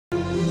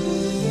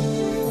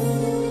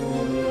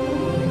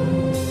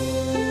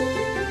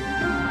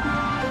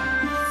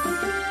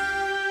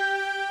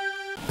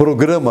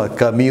Programa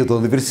Caminho da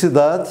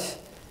Universidade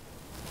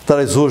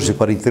traz hoje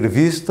para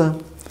entrevista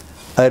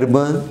a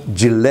Irmã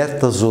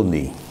Dileta,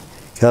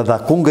 que é da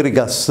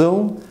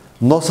Congregação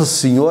Nossa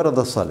Senhora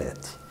da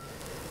Salete.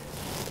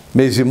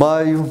 Mês de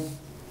maio,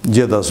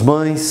 Dia das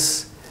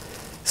Mães,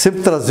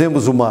 sempre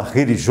trazemos uma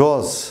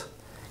religiosa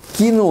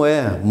que não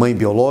é mãe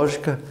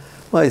biológica,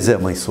 mas é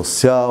mãe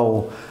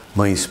social,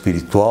 mãe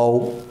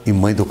espiritual e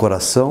mãe do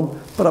coração,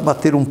 para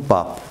bater um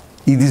papo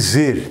e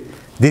dizer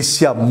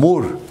desse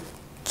amor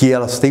que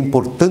elas têm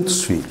por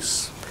tantos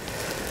filhos.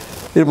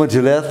 Irmã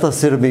Dileta,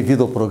 seja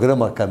bem-vinda ao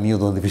programa Caminho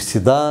da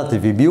Universidade,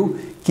 TV 1000,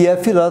 que é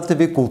afiliada da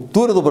TV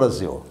Cultura do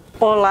Brasil.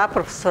 Olá,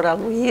 professor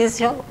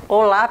Aluizio.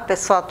 Olá,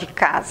 pessoal de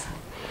casa.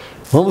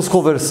 Vamos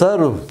conversar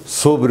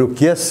sobre o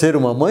que é ser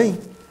uma mãe?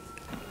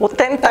 Vou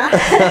tentar.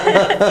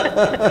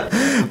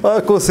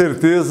 Com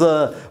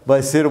certeza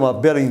vai ser uma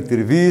bela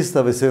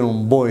entrevista, vai ser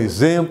um bom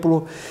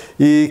exemplo.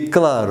 E,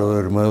 claro,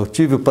 irmã, eu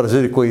tive o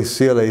prazer de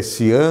conhecê-la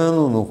esse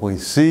ano, não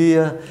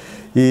conhecia.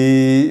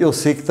 E eu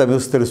sei que também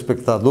os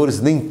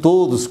telespectadores, nem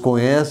todos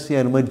conhecem a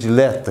Irmã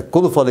Dileta.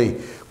 Quando eu falei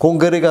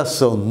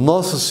Congregação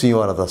Nossa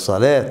Senhora da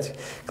Salete,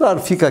 claro,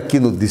 fica aqui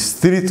no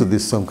distrito de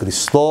São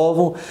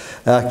Cristóvão.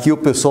 Aqui o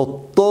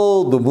pessoal,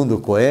 todo mundo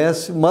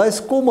conhece, mas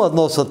como a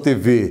nossa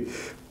TV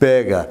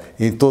pega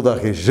em toda a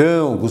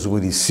região, alguns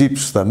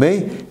municípios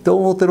também,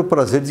 então vão ter o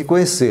prazer de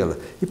conhecê-la.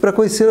 E para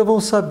conhecê-la vão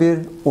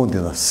saber onde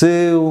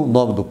nasceu, o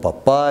nome do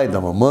papai,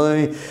 da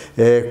mamãe,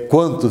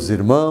 quantos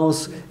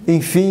irmãos,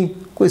 enfim,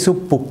 conhecer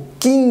um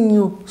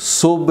pouquinho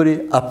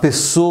sobre a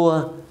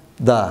pessoa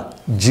da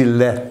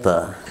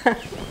Dileta.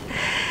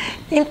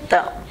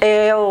 Então,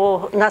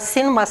 eu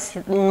nasci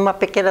numa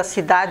pequena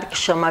cidade que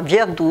chama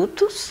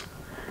Viadutos,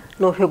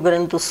 no Rio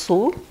Grande do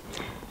Sul,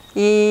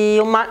 e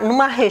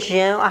numa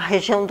região, a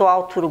região do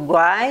Alto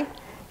Uruguai,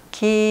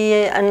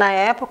 que na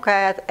época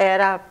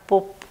a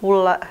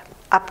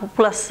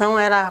população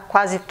era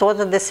quase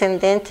toda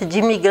descendente de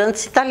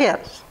imigrantes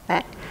italianos,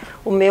 né?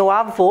 O meu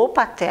avô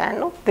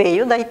paterno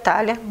veio da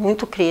Itália,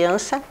 muito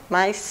criança,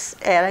 mas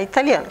era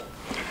italiano.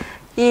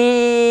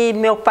 E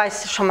meu pai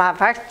se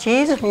chamava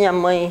Artísio, minha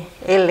mãe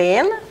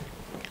Helena,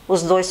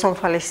 os dois são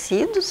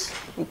falecidos.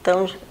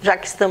 Então, já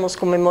que estamos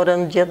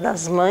comemorando o Dia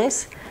das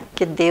Mães,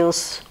 que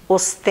Deus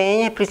os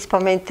tenha,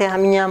 principalmente a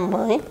minha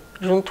mãe,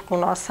 junto com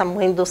nossa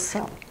Mãe do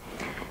Céu.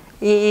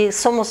 E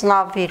somos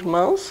 9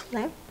 irmãos,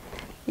 né?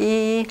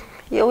 E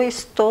eu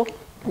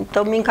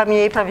então me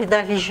encaminhei para a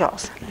vida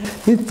religiosa.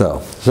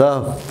 Então, já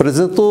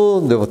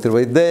apresentou, deu ter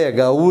uma ideia,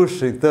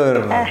 gaúcha, então,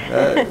 irmã,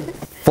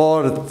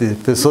 forte,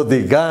 pessoa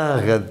de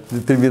garra,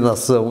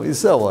 determinação,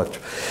 isso é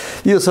ótimo.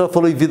 E a senhora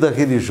falou em vida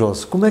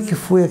religiosa, como é que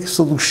foi a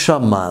questão do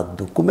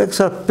chamado? Como é que a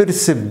senhora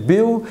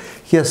percebeu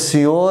que a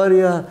senhora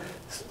ia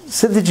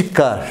se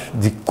dedicar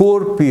de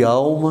corpo e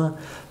alma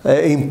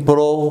em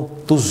prol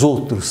dos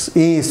outros,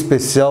 em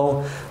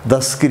especial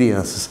das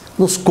crianças?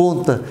 Nos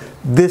conta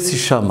desse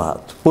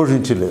chamado, por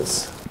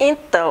gentileza.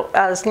 Então,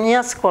 as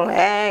minhas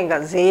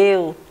colegas,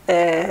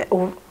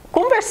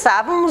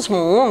 conversávamos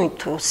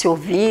muito, se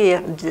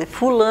ouvia, de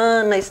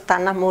fulana está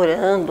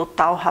namorando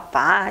tal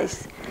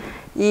rapaz,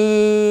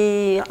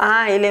 e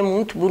ele é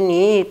muito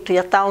bonito, e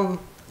a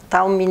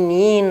tal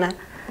menina,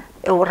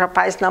 o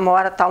rapaz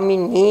namora tal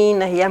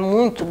menina, e é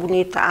muito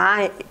bonita,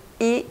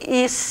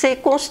 e se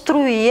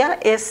construía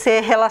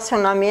esse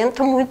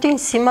relacionamento muito em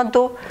cima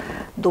do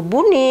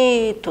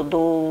bonito,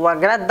 do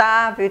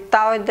agradável e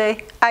tal. E daí,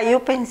 aí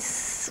eu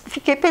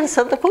fiquei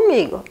pensando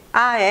comigo,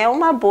 é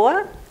uma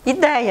boa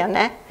ideia,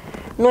 né?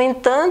 No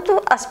entanto,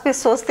 as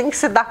pessoas têm que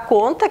se dar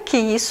conta que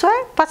isso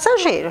é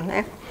passageiro,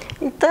 né?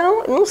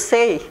 Então, não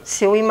sei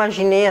se eu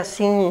imaginei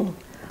assim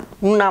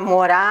um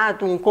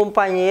namorado, um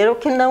companheiro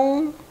que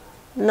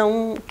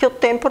que o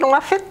tempo não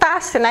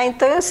afetasse, né?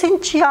 Então eu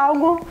senti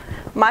algo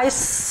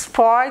mais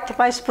forte,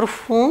 mais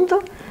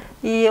profundo,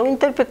 e eu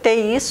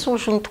interpretei isso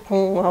junto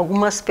com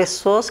algumas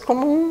pessoas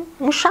como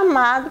um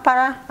chamado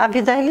para a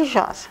vida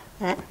religiosa,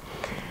 né?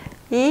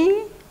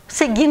 E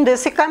seguindo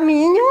esse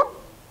caminho,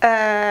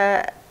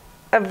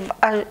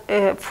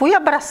 fui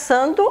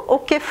abraçando o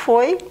que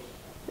foi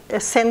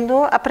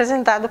sendo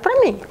apresentado para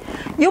mim.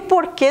 E o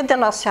porquê de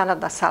Nossa Senhora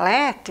da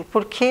Salete?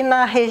 Porque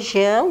na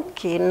região,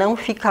 que não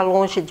fica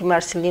longe de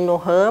Marcelino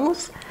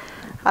Ramos,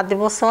 a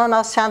devoção a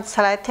Nossa Senhora da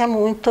Salete é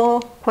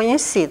muito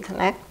conhecida,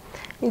 né?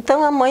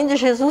 Então, a Mãe de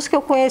Jesus que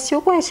eu conheci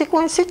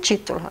com esse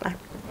título, né?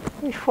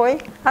 E foi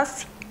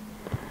assim.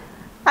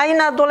 Aí,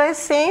 na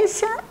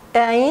adolescência,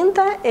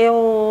 ainda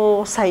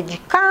eu saí de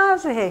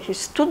casa,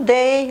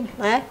 estudei,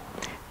 né?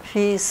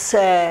 Fiz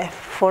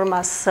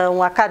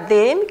formação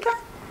acadêmica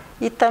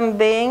e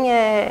também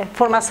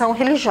formação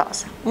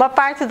religiosa. Uma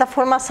parte da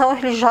formação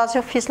religiosa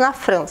eu fiz na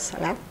França,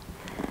 né?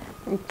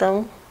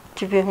 Então,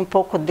 tive um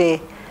pouco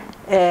de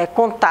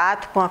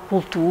contato com a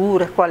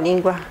cultura, com a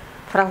língua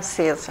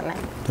francesa, né?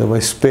 É uma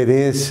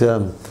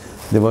experiência,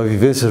 de uma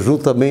vivência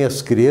junto também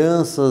às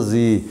crianças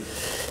e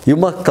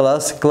uma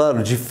classe,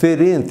 claro,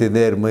 diferente, né,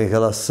 irmã, em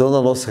relação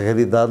à nossa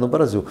realidade no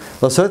Brasil.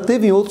 A senhora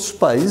teve em outros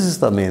países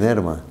também, né,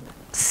 irmã?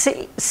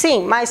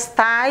 Sim, mais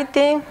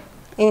tarde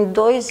em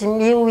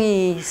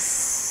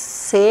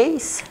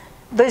 2006,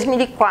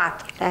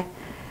 2004, né?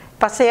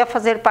 Passei a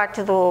fazer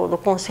parte do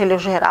Conselho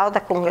Geral da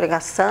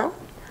Congregação.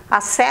 A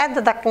sede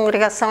da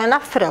Congregação é na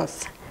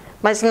França,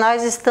 mas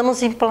nós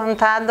estamos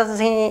implantadas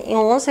em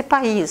 11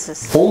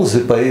 países.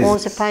 11 países?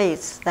 11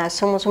 países. Nós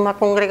somos uma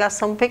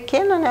congregação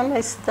pequena, né?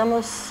 Mas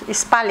estamos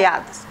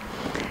espalhadas.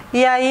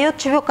 E aí eu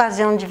tive a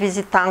ocasião de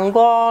visitar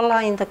Angola,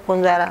 ainda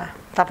quando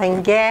estava em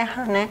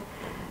guerra, né?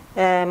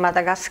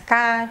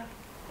 Madagascar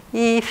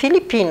e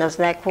Filipinas,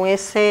 né?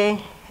 Conhecer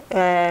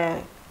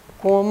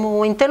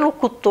como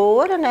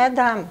interlocutora, né?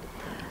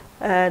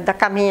 Da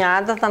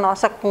caminhada da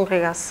nossa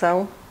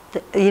congregação,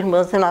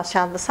 Irmãs de Nossa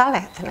Senhora da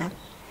Salete, né?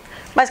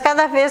 Mas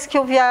cada vez que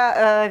eu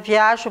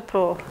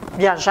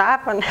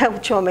viajava, né?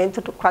 Ultimamente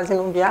eu quase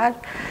não viajo,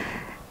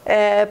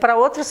 para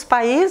outros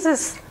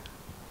países,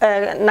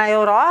 na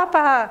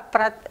Europa,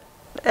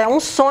 é um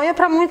sonho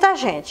para muita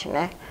gente,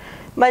 né?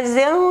 Mas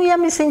eu não ia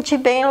me sentir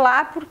bem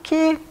lá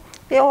porque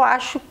eu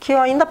acho que eu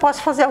ainda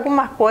posso fazer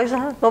alguma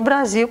coisa no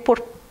Brasil,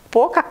 por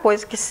pouca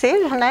coisa que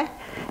seja, né?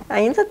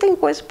 Ainda tem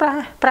coisa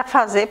para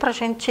fazer para a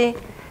gente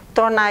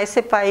tornar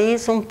esse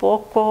país um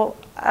pouco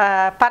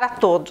para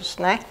todos,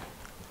 né?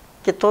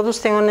 Que todos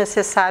tenham o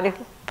necessário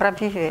para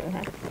viver,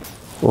 né?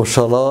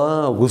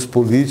 Oxalá alguns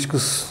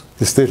políticos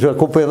estejam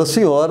acompanhando a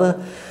senhora,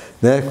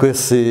 né, com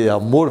esse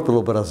amor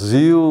pelo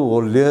Brasil,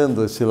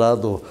 olhando esse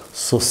lado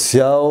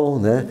social,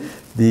 né,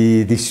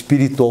 de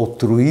espírito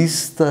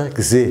altruísta,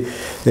 quer dizer,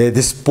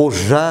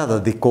 despojada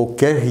de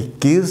qualquer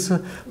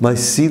riqueza, mas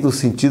sim no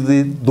sentido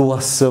de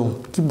doação.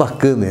 Que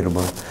bacana,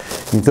 irmã.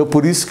 Então,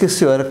 por isso que a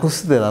senhora é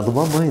considerada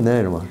uma mãe, né,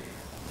 irmã?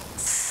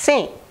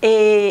 Sim,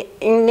 e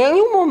em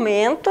nenhum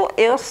momento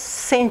eu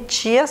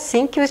senti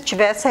assim que eu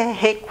estivesse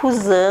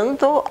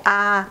recusando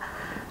a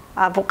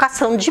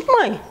vocação de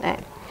mãe, né?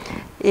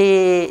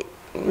 E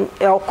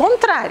é ao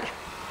contrário.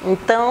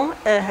 Então,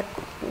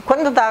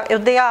 quando eu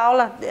dei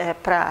aula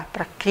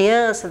para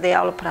criança, dei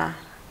aula para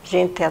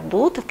gente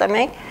adulta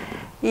também,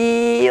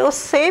 e eu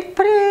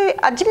sempre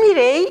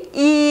admirei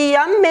e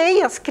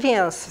amei as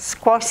crianças,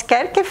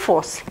 quaisquer que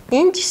fossem,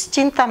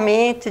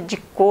 indistintamente de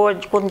cor,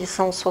 de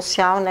condição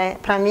social, né?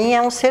 Para mim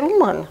é um ser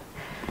humano.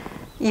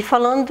 E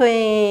falando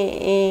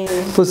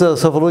Pois é,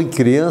 você falou em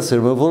criança,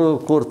 irmã, eu vou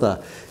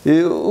cortar.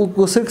 Eu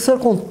gostaria que a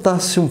senhora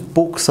contasse um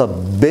pouco essa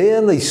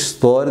bela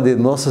história de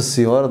Nossa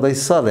Senhora das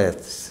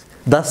Saletes.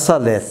 Da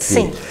Salete.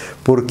 Sim.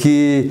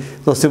 Porque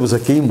nós temos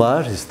aqui a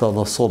imagem, está ao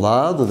nosso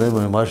lado, né,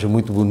 uma imagem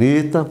muito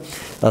bonita.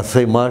 Essa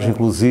imagem,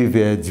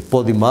 inclusive, é de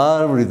pó de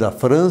mármore da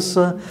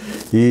França,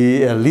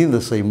 e é linda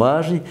essa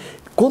imagem.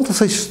 Conta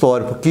essa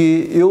história,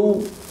 porque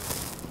eu,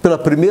 pela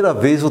primeira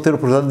vez, vou ter a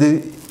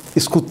oportunidade de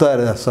escutar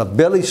essa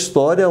bela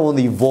história,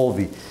 onde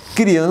envolve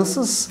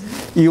crianças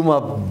e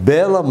uma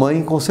bela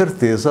mãe, com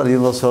certeza, ali na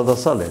Nossa Senhora da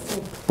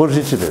Salete. Por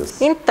gentileza.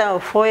 Então,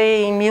 foi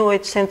em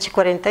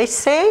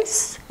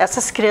 1846,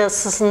 essas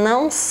crianças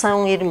não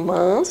são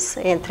irmãs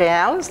entre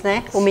elas,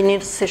 né? O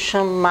menino se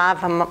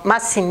chamava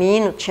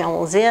Massimino, tinha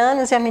 11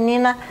 anos, e a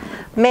menina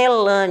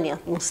Melânia,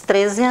 uns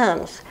 13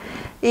 anos.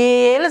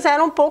 E eles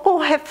eram um pouco o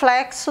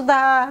reflexo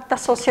da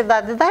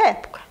sociedade da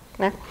época,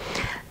 né?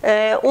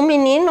 O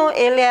menino,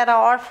 ele era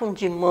órfão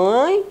de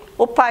mãe,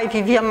 o pai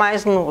vivia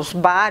mais nos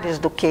bares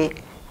do que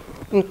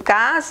em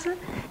casa,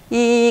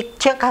 e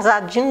tinha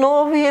casado de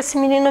novo, e esse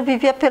menino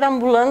vivia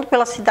perambulando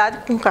pela cidade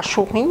com um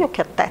cachorrinho,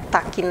 que até está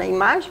aqui na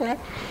imagem, né?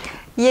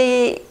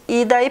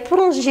 E daí por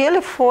uns dias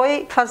ele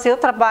foi fazer o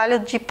trabalho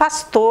de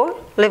pastor,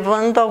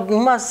 levando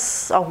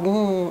algumas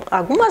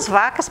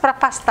vacas para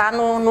pastar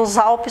nos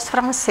Alpes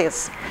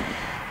franceses.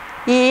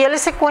 E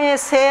eles se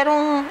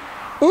conheceram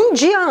um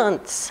dia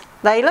antes.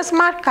 Daí eles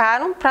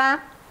marcaram para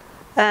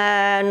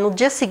no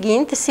dia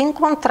seguinte se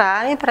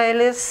encontrarem, para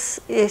eles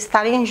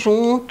estarem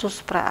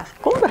juntos para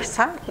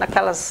conversar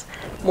naquelas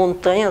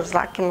montanhas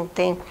lá que não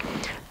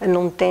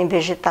tem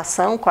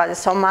vegetação, quase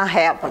só uma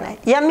relva, né?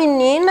 E a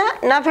menina,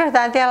 na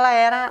verdade, ela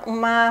era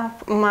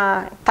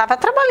estava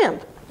trabalhando.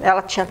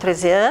 Ela tinha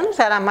 13 anos,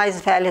 era a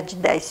mais velha de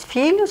 10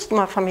 filhos, de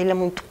uma família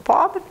muito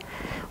pobre.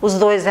 Os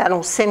dois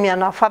eram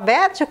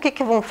semi-analfabetos, e o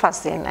que vão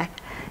fazer, né?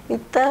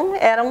 Então,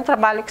 era um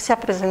trabalho que se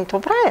apresentou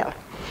para ela.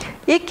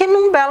 E que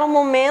num belo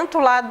momento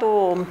lá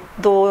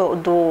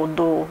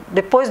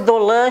depois do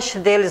lanche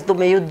deles do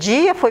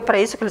meio-dia, foi para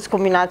isso que eles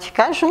combinaram de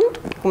ficar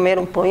juntos,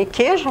 comeram pão e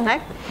queijo,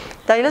 né?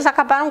 Daí eles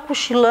acabaram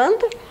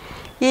cochilando,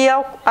 e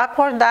ao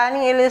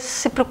acordarem eles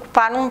se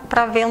preocuparam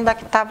para ver onde é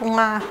que estavam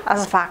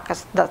as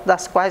vacas,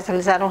 das quais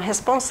eles eram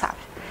responsáveis.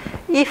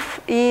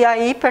 E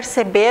aí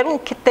perceberam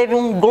que teve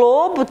um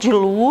globo de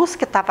luz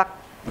que estava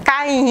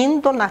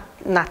caindo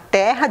na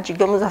terra,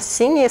 digamos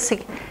assim,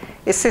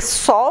 esse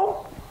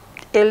sol,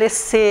 ele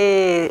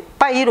se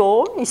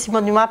pairou em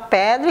cima de uma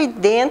pedra, e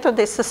dentro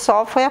desse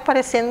sol foi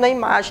aparecendo a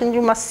imagem de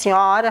uma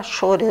senhora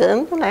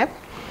chorando, né?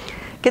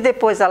 Que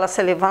depois ela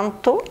se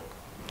levantou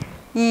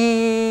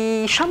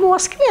e chamou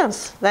as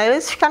crianças, né?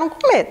 Eles ficaram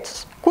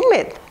com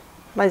medo,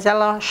 mas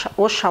ela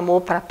os chamou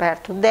para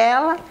perto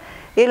dela,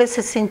 eles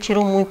se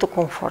sentiram muito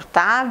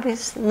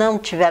confortáveis, não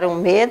tiveram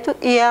medo,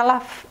 e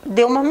ela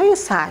deu uma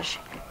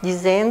mensagem: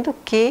 dizendo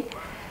que,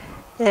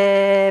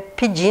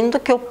 pedindo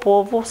que o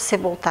povo se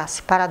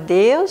voltasse para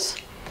Deus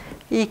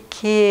e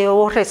que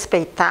o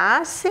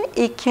respeitasse,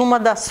 e que uma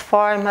das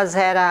formas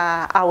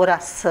era a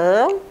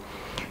oração,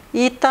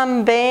 e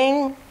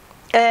também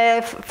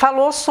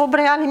falou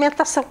sobre a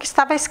alimentação que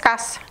estava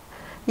escassa.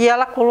 E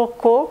ela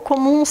colocou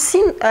como um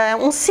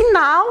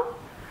sinal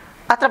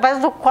através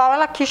do qual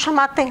ela quis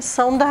chamar a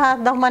atenção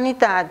da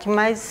humanidade,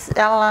 mas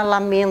ela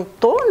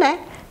lamentou, né,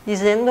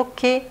 dizendo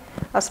que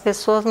as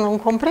pessoas não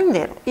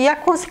compreenderam. E a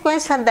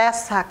consequência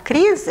dessa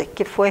crise,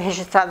 que foi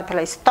registrada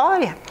pela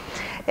história,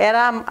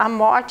 era a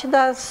morte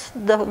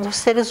dos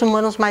seres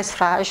humanos mais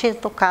frágeis,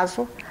 no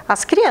caso,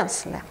 as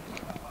crianças, né?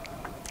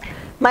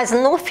 Mas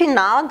no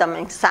final da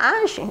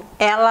mensagem,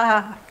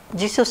 ela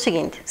disse o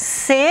seguinte: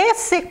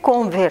 se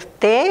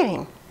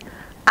converterem,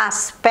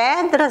 as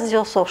pedras e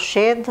os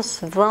rochedos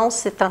vão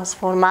se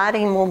transformar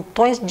em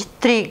montões de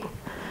trigo,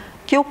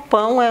 que o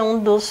pão é um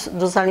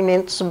dos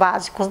alimentos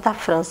básicos da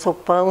França, o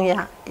pão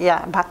e a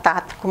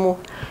batata, como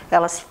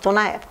ela citou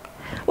na época.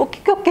 O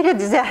que eu queria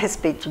dizer a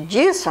respeito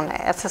disso, né?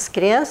 Essas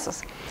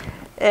crianças,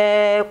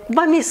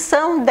 uma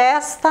missão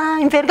desta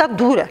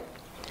envergadura.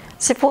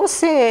 Se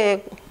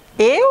fosse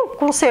eu,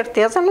 com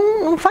certeza,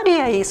 não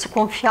faria isso,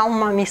 confiar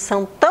uma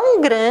missão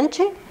tão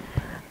grande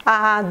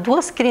a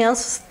duas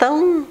crianças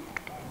tão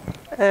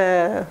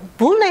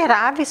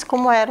vulneráveis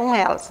como eram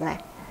elas, né?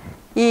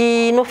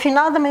 E no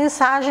final da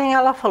mensagem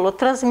ela falou: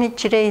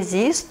 transmitireis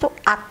isto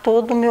a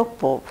todo o meu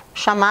povo.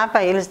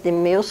 Chamava eles de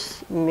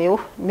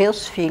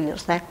meus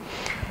filhos, né?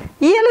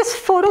 E eles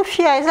foram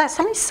fiéis a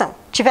essa missão.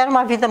 Tiveram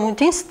uma vida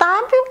muito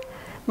instável,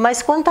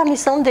 mas quanto à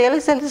missão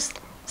deles, eles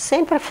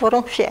sempre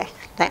foram fiéis,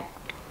 né?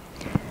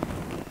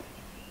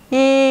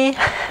 E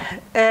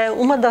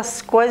uma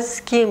das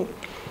coisas que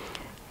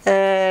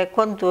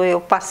quando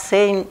eu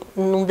passei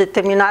num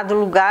determinado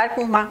lugar,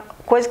 uma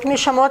coisa que me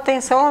chamou a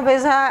atenção uma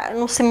vez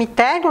no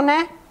cemitério,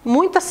 né?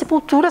 Muitas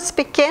sepulturas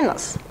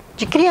pequenas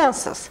de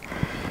crianças.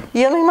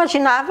 E eu não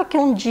imaginava que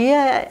um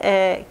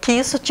dia que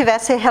isso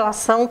tivesse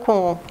relação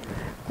com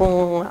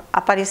a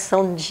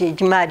aparição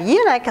de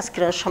Maria, né? Que as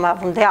crianças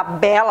chamavam de a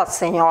Bela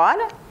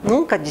Senhora.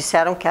 Nunca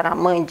disseram que era a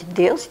mãe de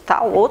Deus e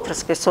tal.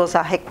 Outras pessoas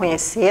a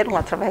reconheceram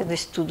através do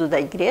estudo da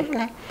igreja,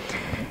 né?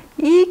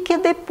 E que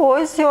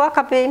depois eu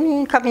acabei me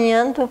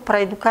encaminhando para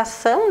a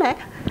educação, né?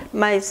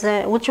 Mas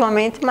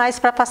ultimamente mais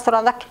para a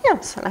pastoral da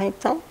criança, né?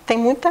 Então tem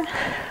muita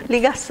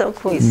ligação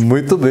com isso.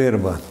 Muito bem,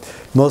 irmã.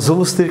 Nós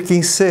vamos ter que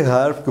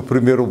encerrar, porque o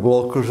primeiro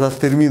bloco já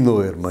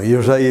terminou, irmã. E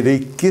eu já irei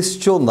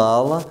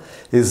questioná-la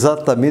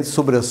exatamente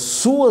sobre as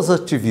suas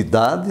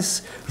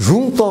atividades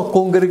junto à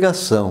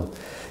congregação.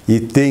 E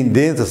tem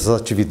dentro dessas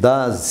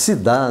atividades,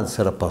 cidades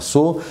que ela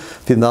passou.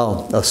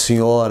 Afinal, a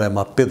senhora é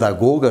uma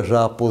pedagoga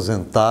já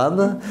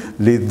aposentada,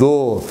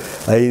 lidou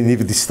aí em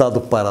nível de estado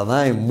do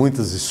Paraná em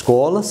muitas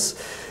escolas.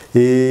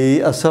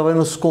 E a senhora vai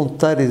nos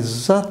contar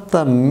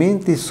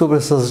exatamente sobre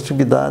essas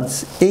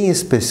atividades, em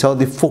especial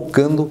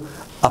focando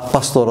a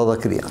pastoral da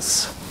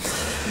criança.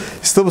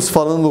 Estamos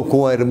falando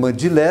com a Irmã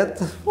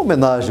Dileta,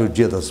 homenagem ao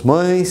Dia das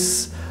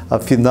Mães.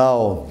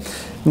 Afinal,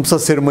 não precisa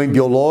ser mãe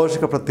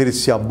biológica para ter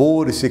esse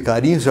amor, esse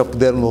carinho. Já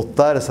puderam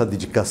notar essa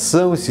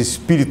dedicação, esse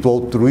espírito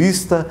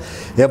altruísta.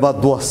 É uma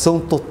doação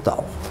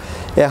total.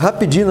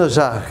 Rapidinho, nós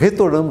já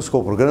retornamos com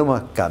o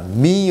programa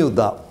Caminho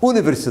da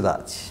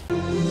Universidade.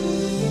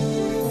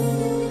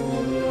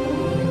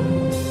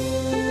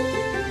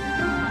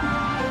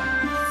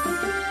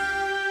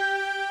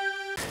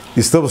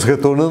 Estamos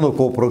retornando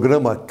com o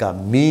programa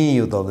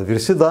Caminho da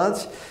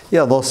Universidade e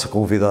a nossa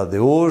convidada de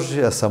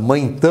hoje, essa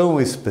mãe tão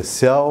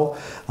especial,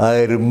 a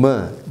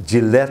Irmã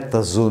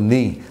Dileta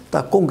Zunin,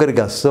 da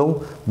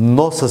Congregação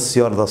Nossa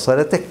Senhora da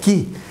Salete,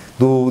 aqui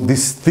do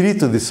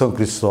distrito de São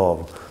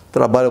Cristóvão.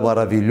 Trabalho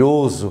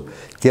maravilhoso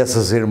que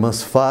essas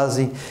irmãs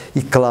fazem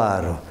e,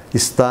 claro,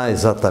 está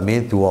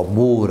exatamente o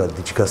amor, a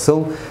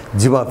dedicação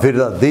de uma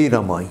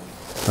verdadeira mãe.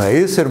 Não é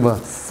isso, irmã?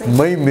 Sim.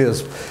 Mãe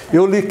mesmo.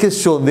 Eu lhe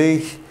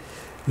questionei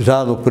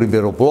já no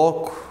primeiro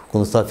bloco,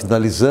 quando está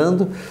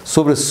finalizando,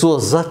 sobre as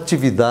suas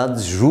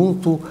atividades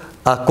junto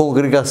à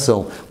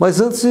congregação. Mas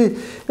antes,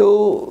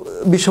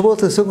 me chamou a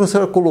atenção que a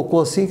senhora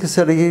colocou assim, que a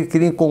senhora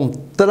queria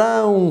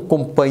encontrar um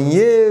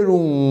companheiro,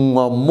 um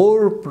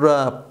amor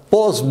para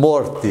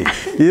pós-morte.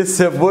 E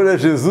esse amor é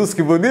Jesus,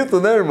 que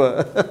bonito, né,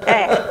 irmã?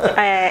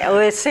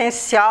 O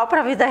essencial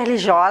para a vida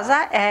religiosa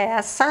é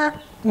essa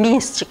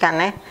mística,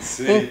 né?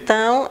 Sim.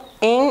 Então,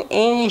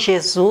 em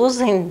Jesus,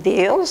 em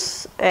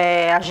Deus,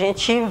 a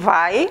gente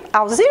vai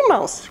aos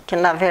irmãos, que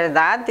na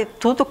verdade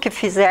tudo que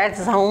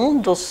fizerdes a um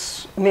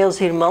dos meus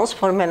irmãos,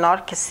 por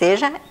menor que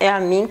seja, é a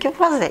mim que o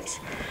fazeis.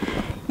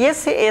 E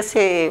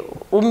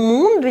o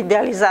mundo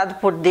idealizado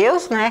por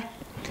Deus, né,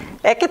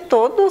 é que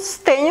todos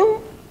tenham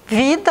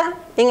vida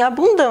em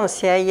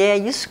abundância, e é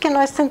isso que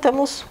nós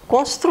tentamos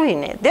construir,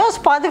 né? Deus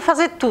pode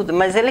fazer tudo,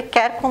 mas Ele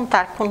quer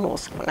contar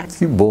conosco, né?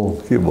 Que bom,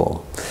 que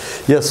bom.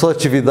 E a sua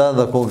atividade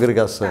na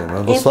congregação,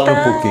 nos fala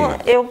um pouquinho.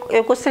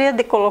 Eu gostaria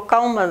de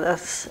colocar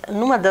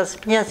numa das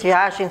minhas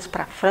viagens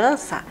para a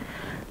França,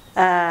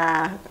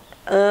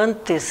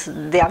 antes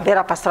de haver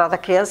a pastoral da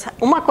criança,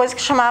 uma coisa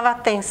que chamava a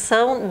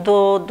atenção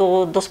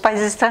dos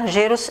países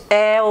estrangeiros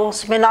é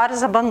os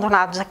menores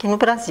abandonados aqui no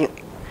Brasil.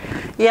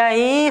 E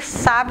aí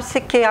sabe-se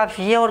que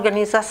havia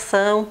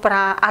organização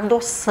para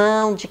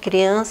adoção de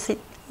criança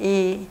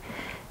e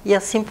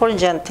assim por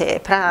diante,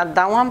 para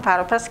dar um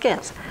amparo para as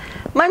crianças.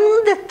 Mas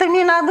num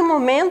determinado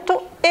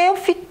momento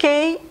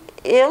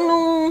eu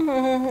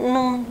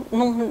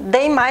não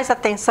dei mais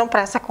atenção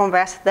para essa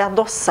conversa de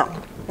adoção,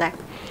 né?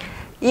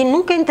 E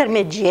nunca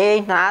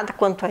intermediei nada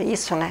quanto a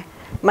isso, né?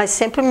 Mas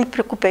sempre me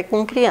preocupei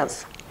com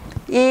criança.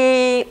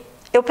 E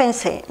eu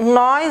pensei,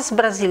 nós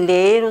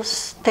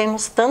brasileiros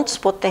temos tantos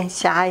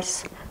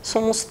potenciais,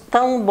 somos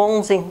tão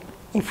bons em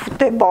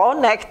futebol,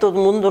 né? Que todo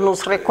mundo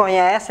nos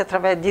reconhece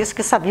através disso,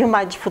 que sabia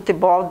mais de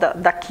futebol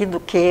daqui do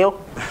que eu,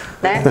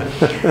 né?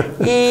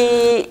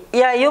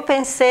 E aí eu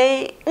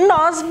pensei,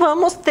 nós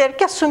vamos ter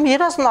que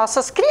assumir as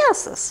nossas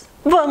crianças.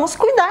 Vamos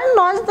cuidar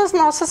nós das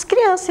nossas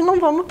crianças e não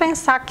vamos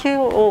pensar que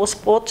os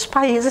outros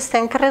países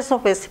têm que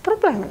resolver esse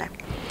problema, né?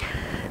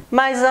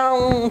 Mas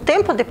um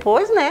tempo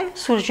depois, né,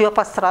 surgiu a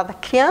pastoral da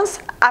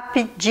criança, a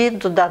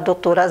pedido da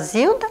doutora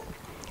Zilda,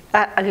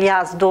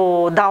 aliás,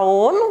 da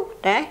ONU,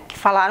 né, que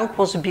falaram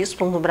com os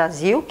bispos no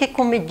Brasil, que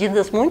com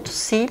medidas muito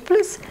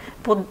simples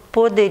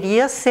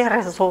poderia se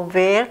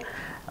resolver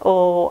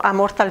a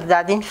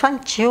mortalidade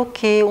infantil,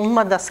 que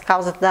uma das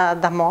causas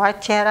da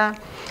morte era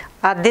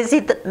a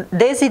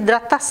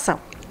desidratação.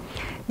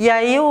 E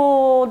aí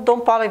o Dom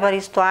Paulo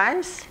Evaristo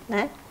Arnes,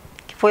 né,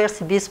 que foi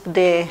arcebispo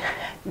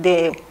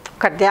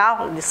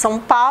cardeal de São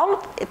Paulo,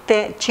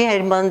 tinha a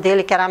irmã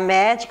dele que era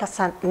médica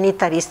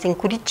sanitarista em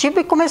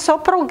Curitiba e começou o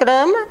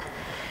programa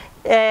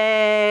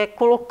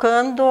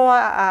colocando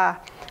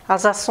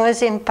as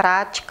ações em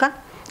prática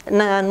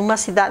numa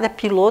cidade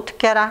piloto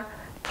que era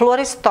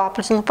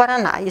Florestópolis, no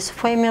Paraná. Isso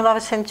foi em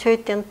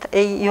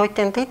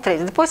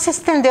 1983. Depois se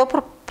estendeu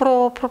para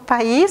o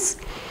país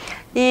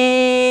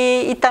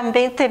e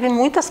também teve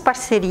muitas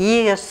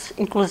parcerias,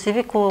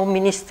 inclusive com o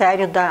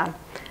Ministério da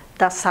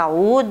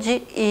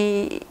Saúde,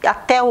 e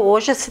até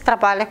hoje se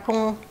trabalha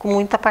com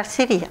muita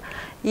parceria.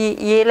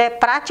 E ele é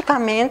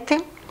praticamente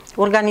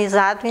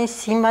organizado em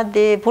cima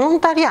de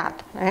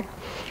voluntariado, né?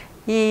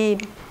 E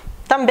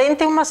também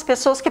tem umas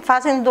pessoas que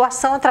fazem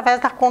doação através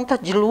da conta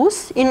de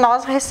luz e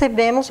nós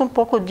recebemos um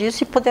pouco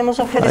disso e podemos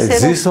oferecer...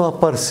 Existe uma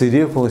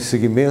parceria com os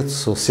segmentos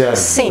sociais?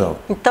 Sim,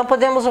 então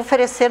podemos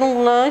oferecer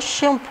um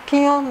lanche um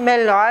pouquinho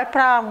melhor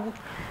para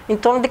em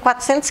torno de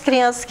 400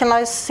 crianças que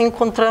nós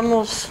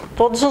encontramos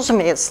todos os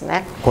meses,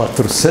 né?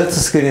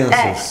 400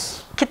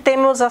 crianças? Que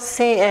temos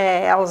assim,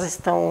 elas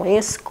estão em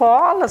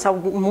escolas,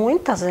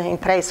 muitas em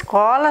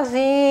pré-escolas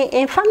e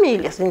em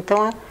famílias.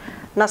 Então,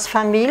 nas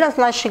famílias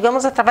nós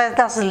chegamos através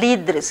das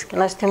líderes, que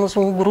nós temos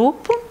um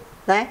grupo,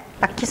 né?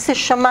 Aqui se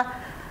chama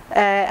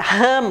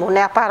ramo,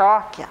 né? A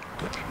paróquia,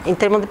 em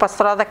termos de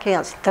pastoral da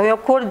criança. Então eu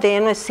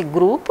coordeno esse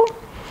grupo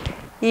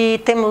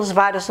e temos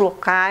vários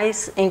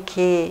locais em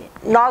que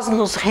nós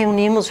nos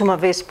reunimos uma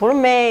vez por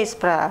mês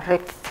para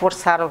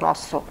reforçar o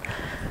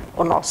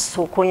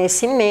nosso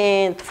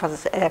conhecimento,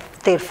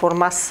 ter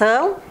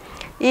formação.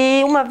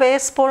 E uma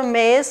vez por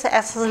mês,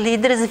 essas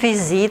líderes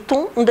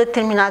visitam um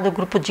determinado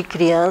grupo de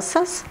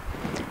crianças.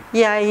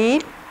 E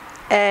aí,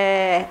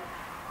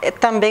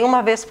 também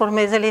uma vez por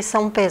mês, eles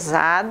são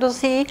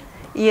pesados e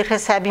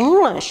recebem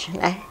um lanche,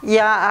 né? E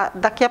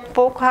daqui a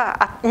pouco,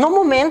 no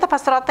momento, a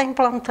pastoral está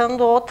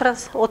implantando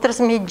outras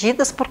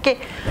medidas, porque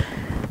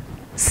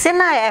se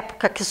na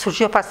época que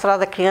surgiu a pastoral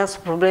da criança,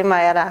 o problema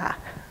era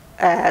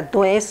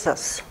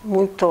doenças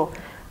muito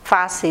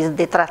fáceis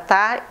de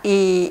tratar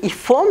e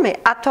fome,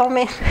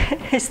 atualmente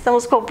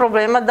estamos com o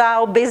problema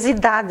da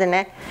obesidade,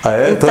 né?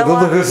 Então, tá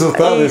dando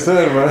resultado isso,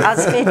 irmã?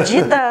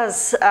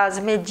 As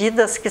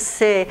medidas que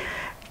se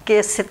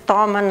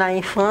toma na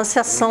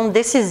infância são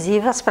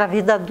decisivas para a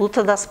vida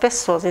adulta das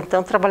pessoas,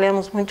 então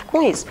trabalhamos muito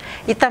com isso.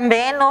 E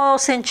também no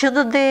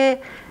sentido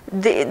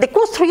de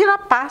construir a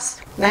paz,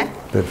 né?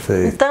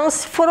 Perfeito. Então,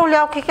 se for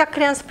olhar o que a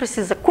criança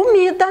precisa,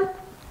 comida,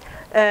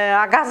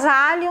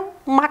 agasalho,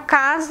 uma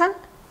casa,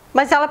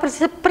 mas ela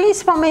precisa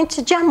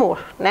principalmente de amor,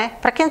 né?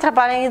 Para quem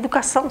trabalha em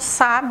educação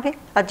sabe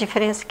a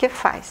diferença que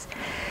faz.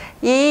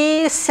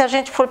 E se a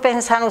gente for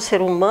pensar no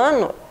ser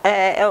humano,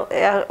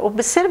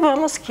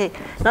 observamos que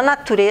na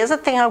natureza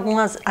tem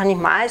alguns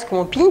animais,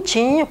 como o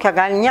pintinho, que a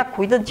galinha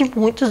cuida de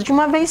muitos de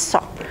uma vez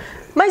só.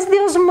 Mas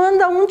Deus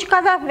manda um de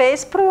cada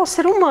vez para o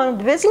ser humano.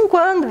 De vez em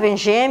quando vem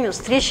gêmeos,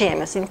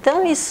 trigêmeos.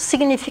 Então isso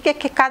significa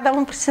que cada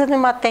um precisa de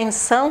uma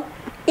atenção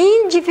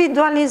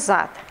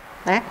individualizada,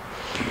 né?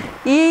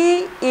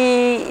 E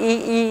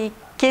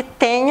que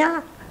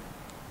tenha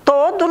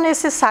todo o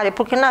necessário,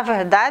 porque na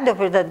verdade o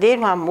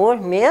verdadeiro amor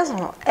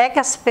mesmo é que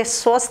as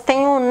pessoas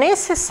tenham o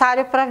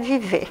necessário para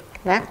viver,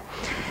 né?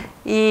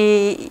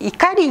 E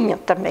carinho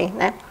também,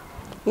 né?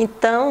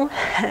 Então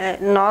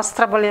nós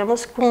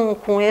trabalhamos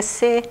com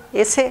esse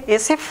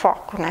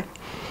foco, né?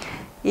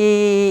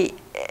 E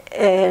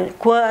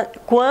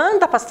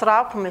quando a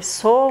pastoral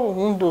começou,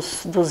 um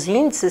dos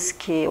índices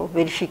que eu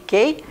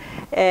verifiquei,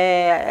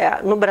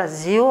 no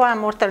Brasil a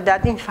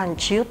mortalidade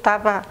infantil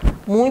estava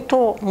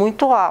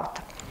muito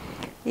alta.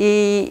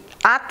 E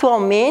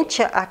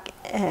atualmente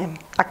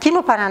aqui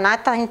no Paraná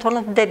está em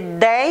torno de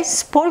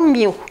 10 por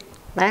 1000,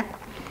 né?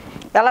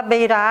 Ela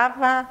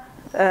beirava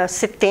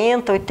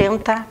 70,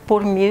 80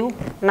 por 1000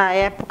 na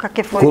época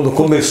que foi... Quando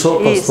começou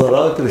a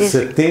pastoral, entre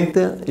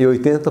 70 e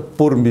 80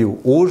 por 1000.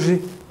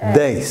 Hoje,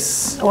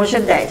 10. Hoje é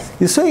 10.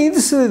 Isso é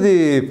índice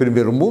de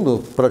primeiro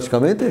mundo,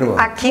 praticamente, irmã?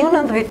 Aqui em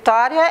União da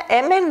Vitória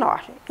é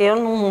menor. Eu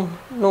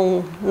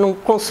não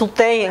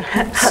consultei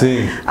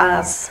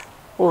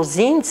os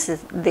índices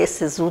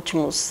desses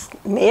últimos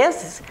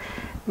meses,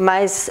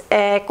 mas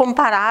é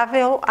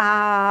comparável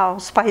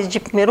aos países de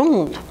primeiro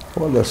mundo.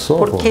 Olha só.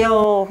 Porque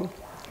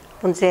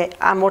vamos dizer,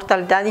 a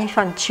mortalidade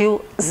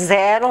infantil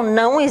zero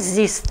não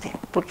existe,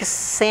 porque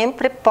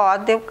sempre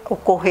pode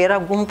ocorrer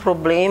algum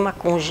problema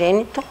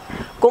congênito,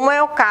 como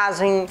é o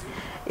caso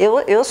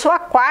eu sou a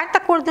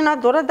 4ª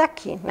coordenadora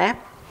daqui, né?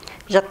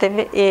 Já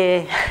teve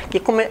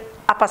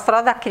a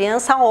pastoral da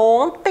criança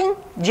ontem,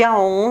 dia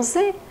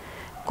 11,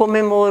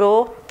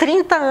 comemorou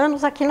 30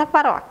 anos aqui na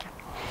paróquia.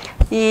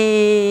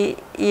 E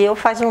eu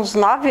faz uns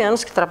 9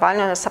 anos que trabalho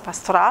nessa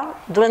pastoral.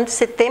 Durante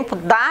esse tempo,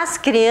 das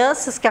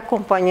crianças que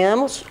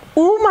acompanhamos,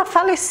 uma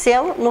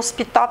faleceu no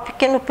Hospital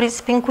Pequeno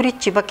Príncipe em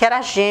Curitiba, que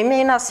era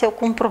gêmea e nasceu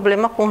com um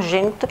problema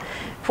congênito.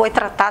 Foi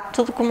tratado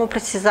tudo como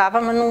precisava,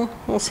 mas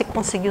não se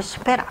conseguiu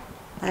superar,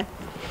 né?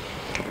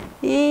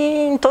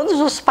 E em todos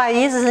os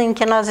países em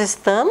que nós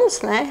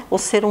estamos, né, o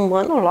ser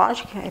humano,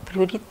 lógico, é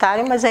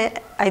prioritário, mas é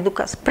a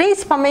educação.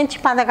 Principalmente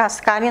em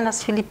Madagascar e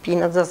nas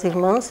Filipinas, as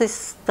irmãs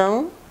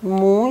estão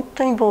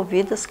muito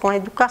envolvidas com a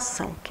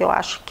educação, que eu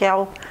acho que é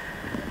o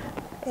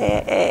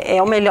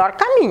melhor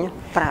caminho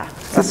para...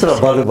 Esse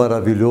trabalho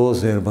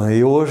maravilhoso, irmã.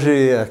 E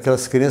hoje,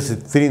 aquelas crianças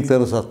de 30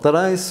 anos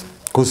atrás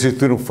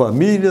constituíram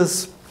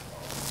famílias,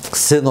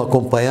 sendo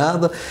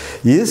acompanhada,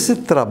 e esse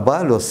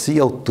trabalho assim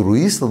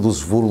altruísta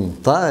dos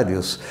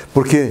voluntários,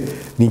 porque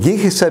ninguém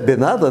recebe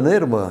nada, né,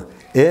 irmã?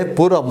 É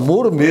por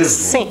amor mesmo.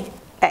 Sim,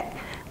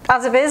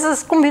 às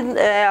vezes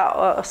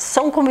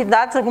são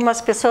convidadas algumas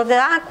pessoas,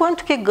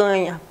 quanto que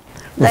ganha?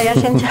 Daí a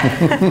gente...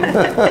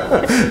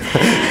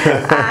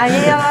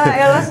 Aí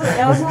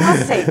elas não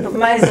aceitam,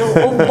 mas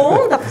o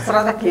bom da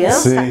pastoral da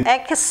criança é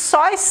que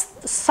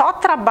só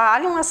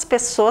trabalham as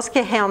pessoas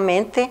que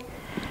realmente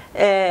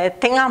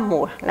tem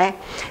amor, né?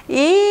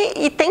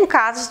 E tem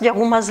casos de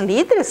algumas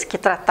líderes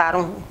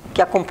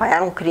que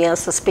acompanharam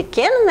crianças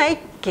pequenas, né?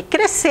 Que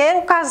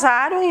cresceram,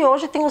 casaram e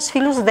hoje tem os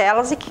filhos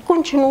delas e que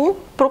continuam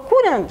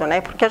procurando,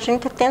 né? Porque a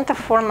gente tenta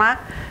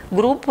formar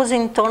grupos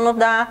em torno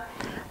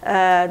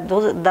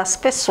das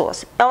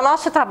pessoas. O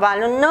nosso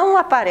trabalho não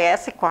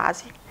aparece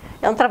quase.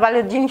 É um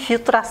trabalho de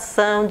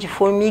infiltração, de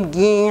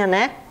formiguinha,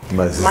 né?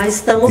 Mas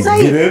estamos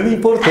aí. De grande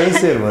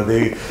importância, irmã.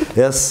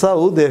 É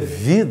saúde, é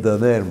vida,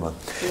 né, irmã?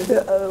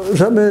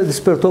 Já me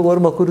despertou agora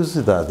uma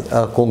curiosidade.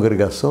 A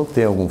congregação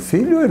tem algum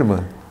filho,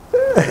 irmã?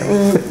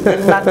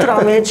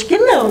 Naturalmente que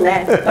não,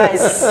 né?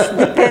 Mas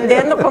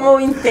dependendo como eu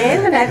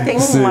entendo, né? Tem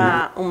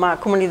uma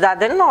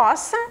comunidade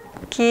nossa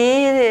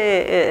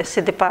que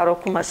se deparou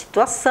com uma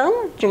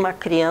situação de uma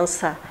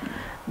criança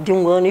de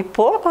 1 ano e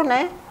pouco,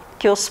 né?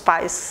 Que os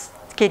pais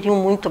queriam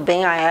muito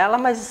bem a ela,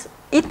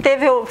 e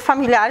teve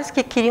familiares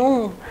que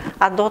queriam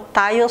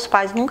adotar e os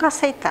pais nunca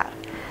aceitaram.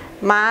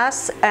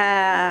 Mas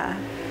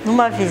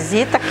numa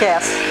visita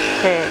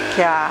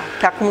que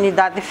a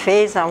comunidade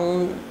fez a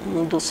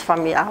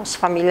aos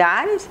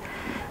familiares,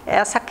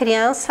 essa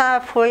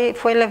criança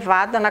foi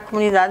levada na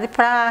comunidade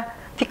para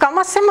ficar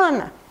uma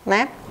semana,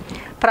 né?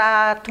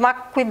 Para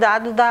tomar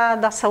cuidado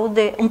da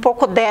saúde um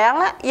pouco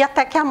dela e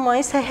até que a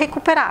mãe se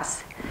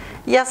recuperasse.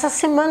 E essa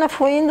semana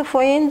foi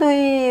indo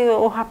e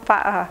o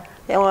rapaz,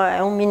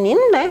 é um menino,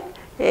 né?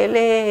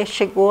 Ele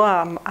chegou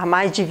a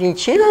mais de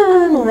 20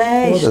 anos,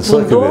 né? Olha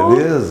só que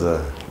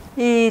beleza!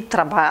 E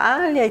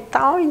trabalha e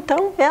tal,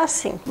 então é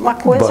assim, uma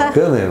coisa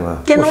bacana,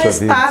 irmã. Que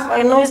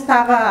não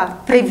estava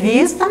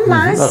prevista,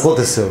 mas...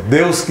 Aconteceu,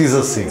 Deus quis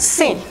assim.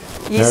 Sim.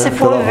 E se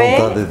for pela ver,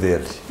 vontade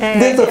dele.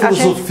 Dentro da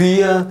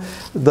filosofia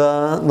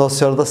da Nossa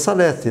Senhora da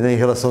Salete, né, em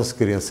relação às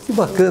crianças. Que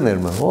bacana,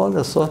 irmã.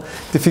 Olha só,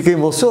 te fiquei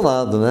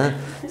emocionado, né?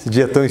 Esse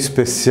dia tão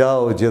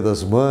especial, o Dia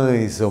das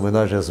Mães, a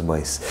homenagem às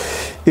mães.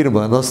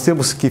 Irmã, nós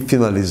temos que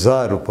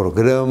finalizar o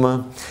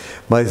programa,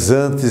 mas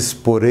antes,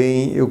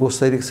 porém, eu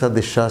gostaria que você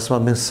deixasse uma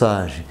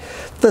mensagem.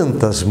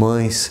 Tantas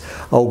mães,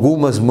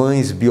 algumas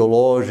mães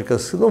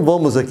biológicas, não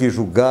vamos aqui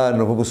julgar,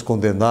 não vamos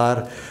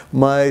condenar,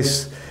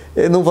 mas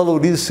não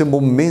valoriza esse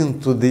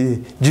momento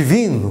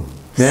divino,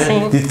 né?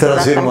 Sim, de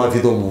trazer uma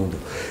vida ao mundo.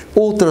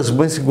 Outras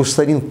mães que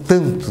gostariam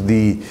tanto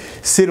de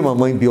ser uma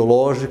mãe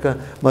biológica,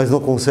 mas não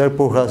conseguem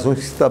por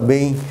razões que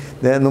também,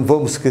 né, não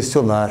vamos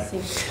questionar.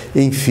 Sim.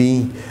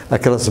 Enfim,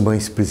 aquelas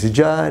mães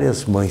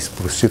presidiárias, mães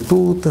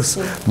prostitutas,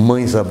 sim,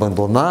 mães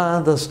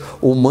abandonadas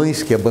ou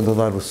mães que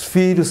abandonaram os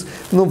filhos.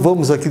 Não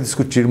vamos aqui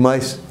discutir,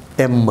 mas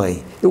é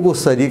mãe. Eu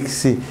gostaria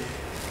que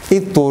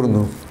em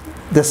torno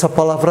dessa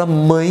palavra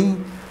mãe,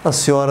 a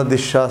senhora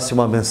deixasse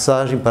uma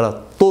mensagem para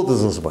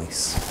todas as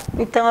mães.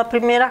 Então, a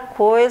primeira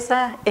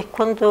coisa é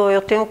quando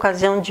eu tenho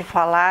ocasião de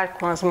falar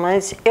com as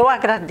mães, eu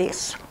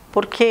agradeço,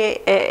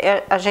 porque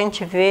a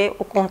gente vê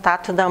o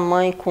contato da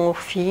mãe com o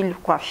filho,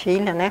 com a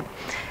filha, né?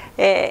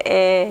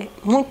 É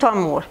muito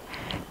amor.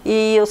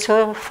 E o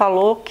senhor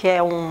falou que é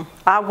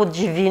algo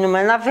divino,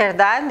 mas na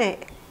verdade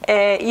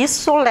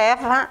isso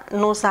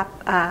leva-nos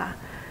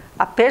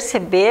a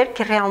perceber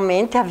que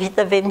realmente a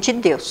vida vem de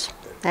Deus,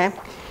 né?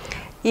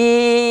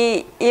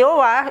 E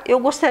eu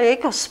gostaria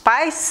que os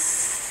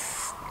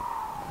pais,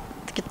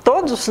 que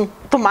todos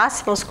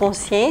tomássemos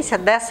consciência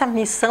dessa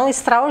missão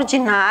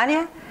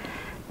extraordinária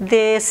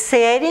de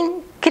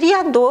serem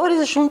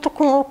criadores junto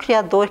com o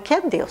Criador, que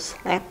é Deus,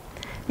 né?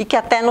 E que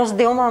até nos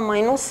deu uma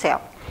mãe no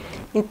céu.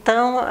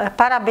 Então,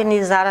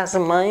 parabenizar as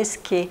mães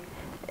que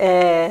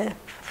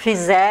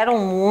fizeram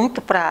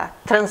muito para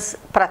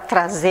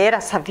trazer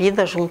essa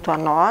vida junto a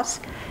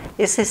nós.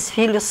 Esses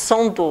filhos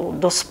são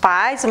dos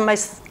pais,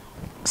 mas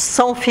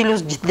são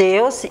filhos de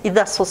Deus e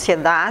da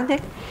sociedade.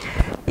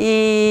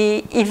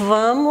 E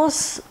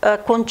vamos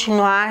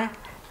continuar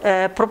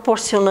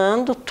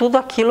proporcionando tudo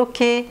aquilo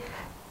que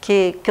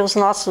os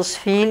nossos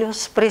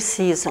filhos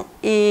precisam.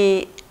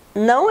 E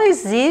não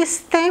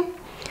existe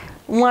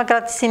um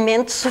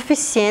agradecimento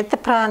suficiente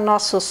para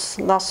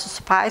nossos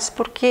pais,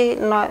 porque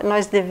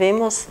nós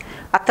devemos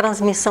a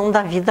transmissão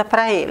da vida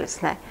para eles,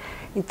 né?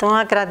 Então,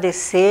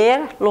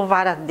 agradecer,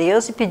 louvar a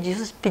Deus e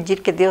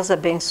pedir que Deus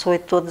abençoe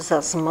todas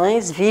as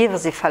mães,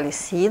 vivas e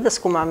falecidas,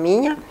 como a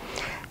minha,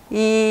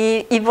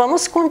 e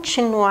vamos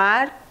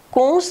continuar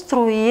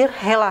construir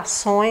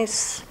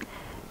relações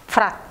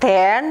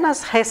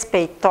fraternas,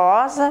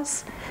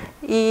 respeitosas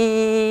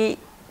e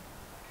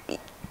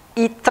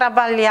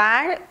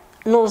trabalhar,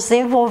 nos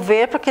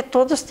envolver para que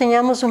todos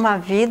tenhamos uma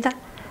vida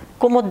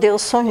como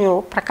Deus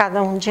sonhou para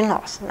cada um de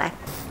nós, né?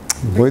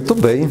 Muito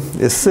bem,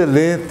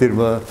 excelente,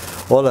 irmã.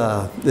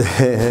 Olha,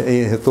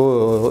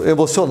 estou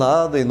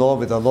emocionado em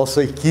nome da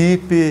nossa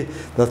equipe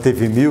da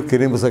TV 1000.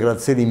 Queremos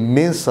agradecer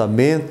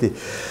imensamente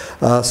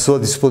a sua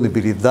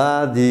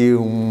disponibilidade,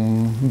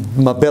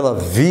 uma bela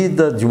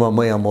vida de uma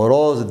mãe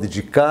amorosa,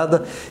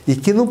 dedicada e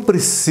que não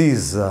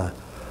precisa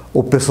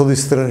o pessoal do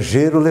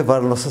estrangeiro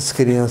levar nossas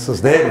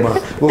crianças, né, irmã?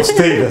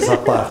 Gostei dessa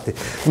parte.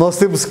 Nós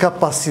temos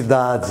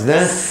capacidades,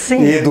 né?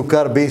 Sim. E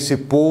educar bem esse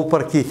povo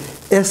para que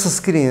essas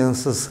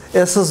crianças,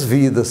 essas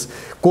vidas,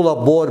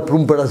 colaborem para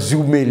um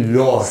Brasil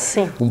melhor,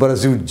 sim, um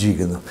Brasil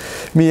digno.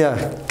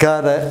 Minha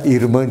cara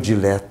irmã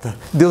Dileta,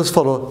 Deus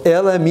falou,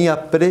 ela é minha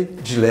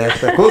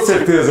predileta, com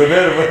certeza,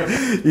 né,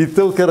 irmã?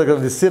 Então, quero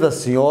agradecer a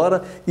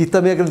senhora e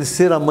também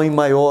agradecer a mãe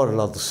maior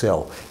lá do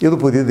céu. Eu não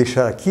podia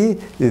deixar aqui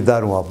de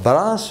dar um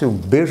abraço, um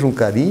beijo, um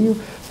carinho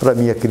para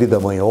minha querida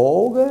mãe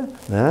Olga,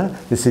 né?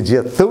 Nesse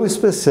dia tão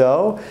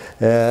especial,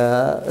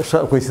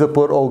 conhecida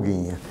por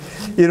Olguinha.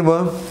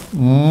 Irmã,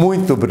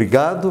 muito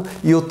obrigado,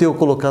 e eu tenho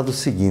colocado o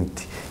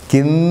seguinte,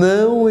 que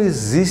não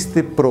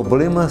existe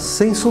problema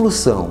sem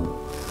solução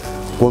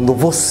quando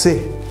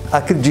você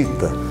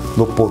acredita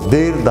no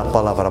poder da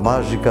palavra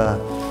mágica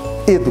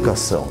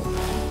educação.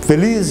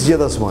 Feliz Dia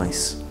das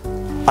Mães!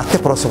 Até a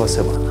próxima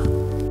semana!